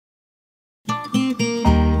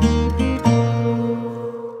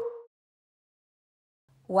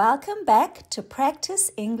Welcome back to Practice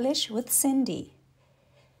English with Cindy.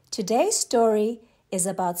 Today's story is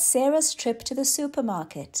about Sarah's trip to the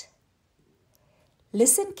supermarket.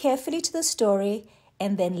 Listen carefully to the story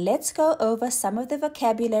and then let's go over some of the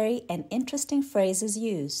vocabulary and interesting phrases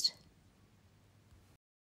used.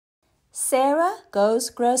 Sarah goes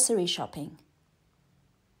grocery shopping.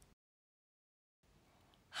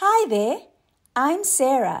 Hi there, I'm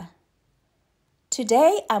Sarah.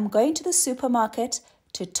 Today I'm going to the supermarket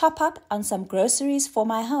to top up on some groceries for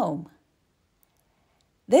my home.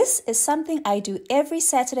 This is something I do every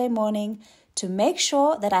Saturday morning to make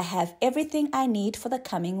sure that I have everything I need for the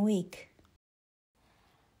coming week.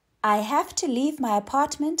 I have to leave my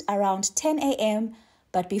apartment around 10 a.m.,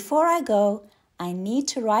 but before I go, I need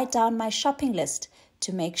to write down my shopping list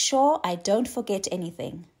to make sure I don't forget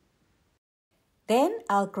anything. Then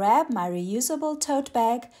I'll grab my reusable tote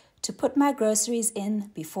bag to put my groceries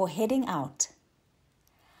in before heading out.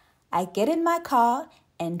 I get in my car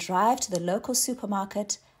and drive to the local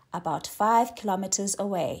supermarket about 5 kilometers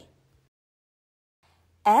away.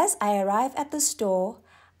 As I arrive at the store,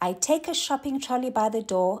 I take a shopping trolley by the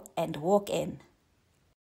door and walk in.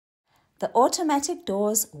 The automatic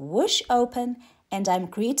doors whoosh open and I'm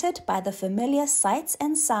greeted by the familiar sights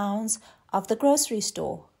and sounds of the grocery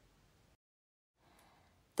store.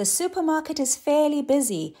 The supermarket is fairly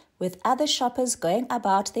busy with other shoppers going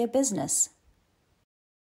about their business.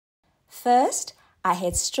 First, I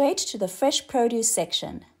head straight to the fresh produce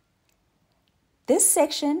section. This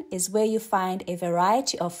section is where you find a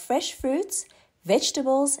variety of fresh fruits,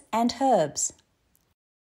 vegetables, and herbs.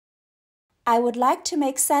 I would like to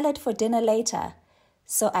make salad for dinner later,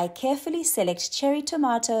 so I carefully select cherry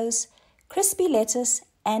tomatoes, crispy lettuce,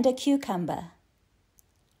 and a cucumber.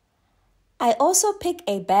 I also pick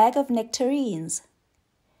a bag of nectarines.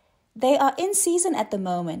 They are in season at the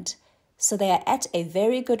moment, so they are at a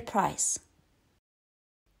very good price.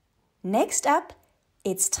 Next up,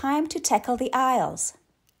 it's time to tackle the aisles.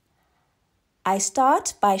 I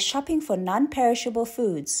start by shopping for non-perishable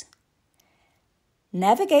foods.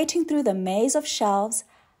 Navigating through the maze of shelves,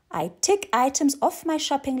 I tick items off my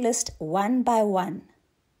shopping list one by one.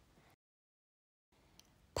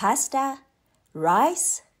 Pasta,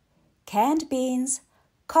 rice, canned beans,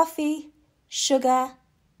 coffee, sugar,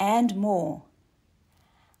 and more.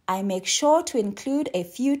 I make sure to include a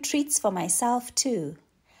few treats for myself too,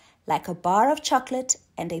 like a bar of chocolate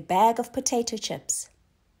and a bag of potato chips.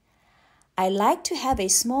 I like to have a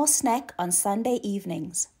small snack on Sunday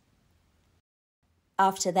evenings.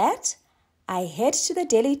 After that, I head to the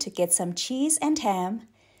deli to get some cheese and ham,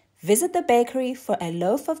 visit the bakery for a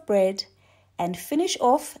loaf of bread, and finish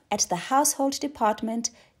off at the household department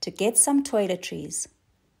to get some toiletries.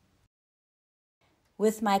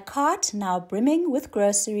 With my cart now brimming with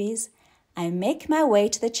groceries, I make my way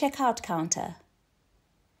to the checkout counter.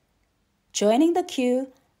 Joining the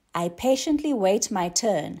queue, I patiently wait my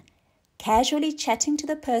turn, casually chatting to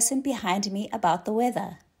the person behind me about the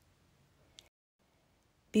weather.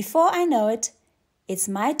 Before I know it, it's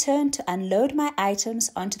my turn to unload my items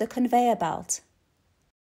onto the conveyor belt.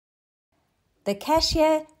 The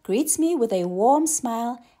cashier greets me with a warm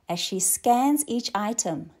smile as she scans each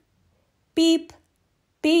item. Beep,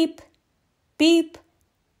 beep, beep.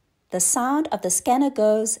 The sound of the scanner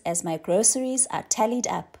goes as my groceries are tallied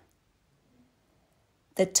up.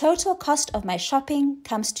 The total cost of my shopping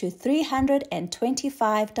comes to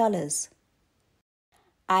 $325.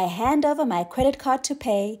 I hand over my credit card to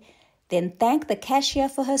pay, then thank the cashier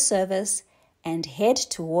for her service and head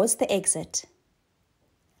towards the exit.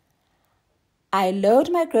 I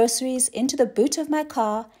load my groceries into the boot of my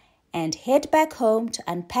car and head back home to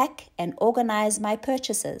unpack and organize my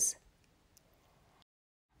purchases.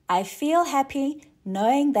 I feel happy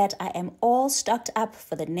knowing that I am all stocked up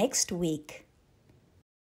for the next week.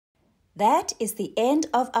 That is the end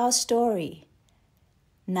of our story.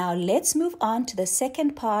 Now let's move on to the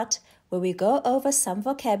second part where we go over some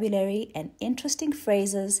vocabulary and interesting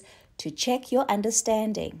phrases to check your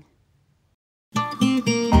understanding.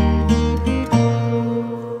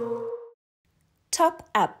 Top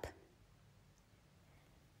up.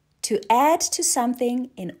 To add to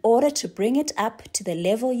something in order to bring it up to the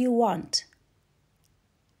level you want.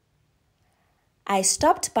 I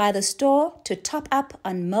stopped by the store to top up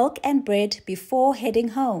on milk and bread before heading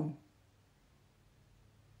home.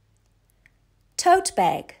 Tote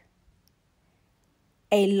bag.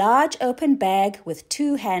 A large open bag with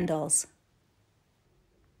two handles.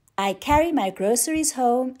 I carry my groceries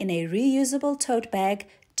home in a reusable tote bag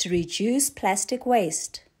to reduce plastic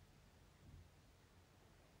waste.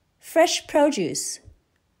 Fresh produce.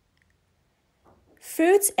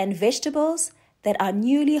 Fruits and vegetables that are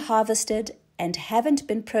newly harvested and haven't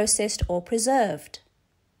been processed or preserved.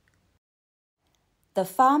 The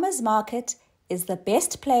farmer's market is the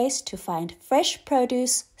best place to find fresh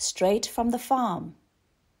produce straight from the farm.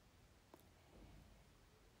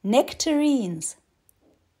 Nectarines,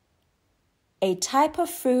 a type of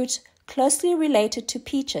fruit closely related to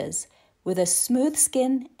peaches with a smooth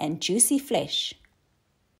skin and juicy flesh.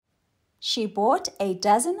 She bought a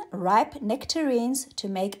dozen ripe nectarines to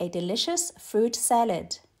make a delicious fruit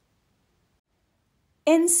salad.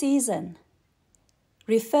 In season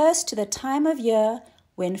refers to the time of year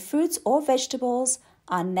when fruits or vegetables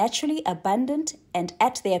are naturally abundant and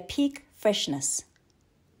at their peak freshness.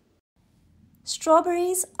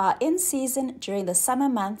 Strawberries are in season during the summer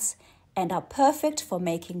months and are perfect for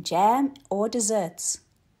making jam or desserts.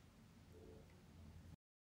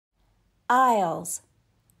 Aisles,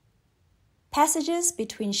 passages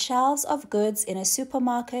between shelves of goods in a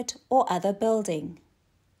supermarket or other building.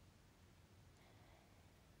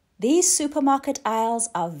 These supermarket aisles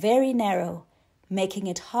are very narrow, making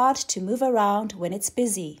it hard to move around when it's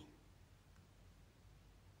busy.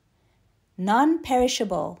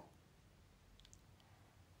 Non-perishable,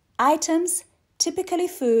 items, typically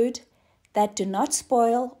food, that do not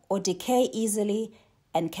spoil or decay easily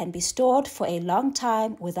and can be stored for a long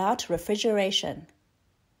time without refrigeration.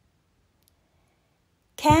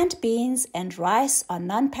 Canned beans and rice are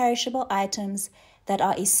non-perishable items that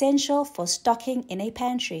are essential for stocking in a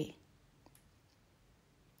pantry.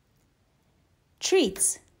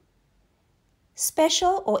 Treats,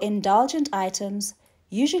 special or indulgent items,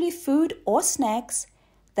 usually food or snacks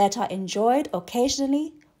that are enjoyed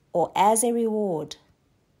occasionally or as a reward.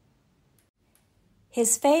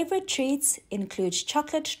 His favorite treats include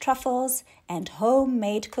chocolate truffles and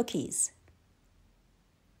homemade cookies.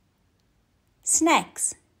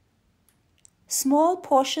 Snacks, small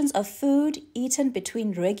portions of food eaten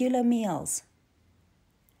between regular meals.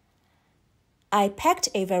 I packed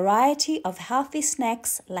a variety of healthy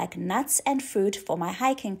snacks like nuts and fruit for my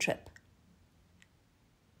hiking trip.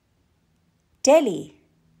 Deli,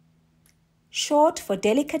 short for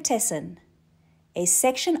delicatessen, a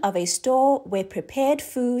section of a store where prepared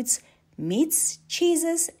foods, meats,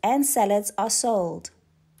 cheeses, and salads are sold.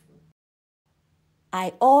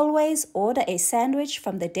 I always order a sandwich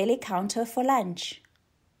from the deli counter for lunch.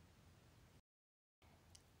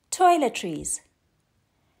 Toiletries,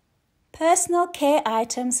 personal care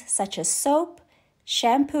items such as soap,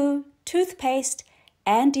 shampoo, toothpaste,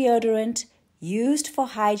 and deodorant used for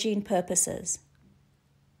hygiene purposes.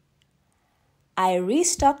 I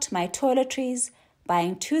restocked my toiletries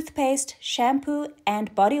buying toothpaste, shampoo,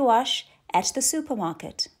 and body wash at the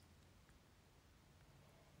supermarket.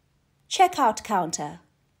 Checkout counter,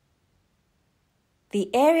 the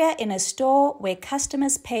area in a store where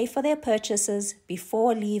customers pay for their purchases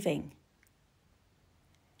before leaving.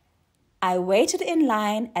 I waited in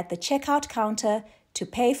line at the checkout counter to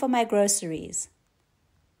pay for my groceries.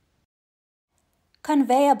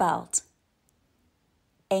 Conveyor belt,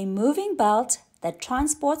 a moving belt that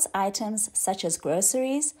transports items such as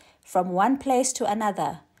groceries from one place to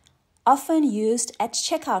another, often used at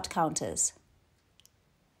checkout counters.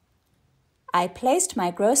 I placed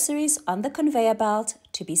my groceries on the conveyor belt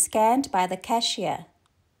to be scanned by the cashier.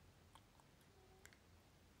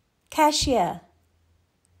 Cashier,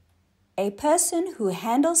 a person who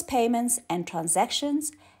handles payments and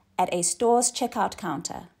transactions at a store's checkout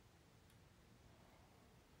counter.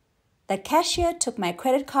 The cashier took my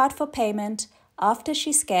credit card for payment after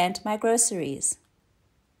she scanned my groceries.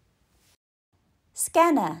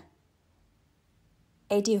 Scanner,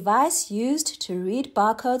 a device used to read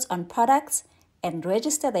barcodes on products and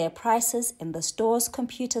register their prices in the store's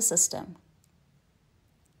computer system.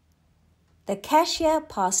 The cashier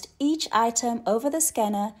passed each item over the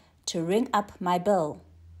scanner to ring up my bill.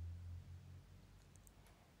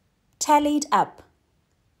 Tallied up,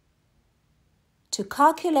 to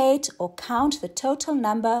calculate or count the total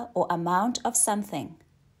number or amount of something.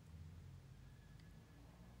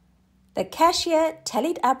 The cashier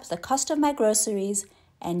tallied up the cost of my groceries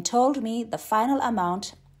and told me the final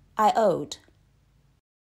amount I owed.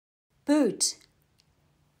 Boot,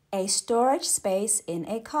 a storage space in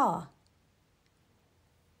a car.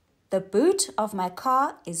 The boot of my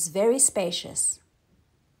car is very spacious.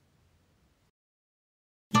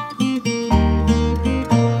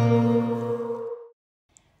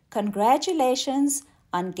 Congratulations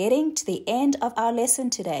on getting to the end of our lesson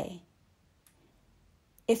today.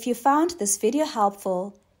 If you found this video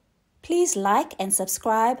helpful, please like and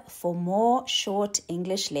subscribe for more short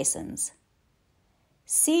English lessons.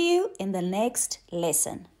 See you in the next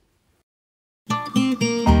lesson.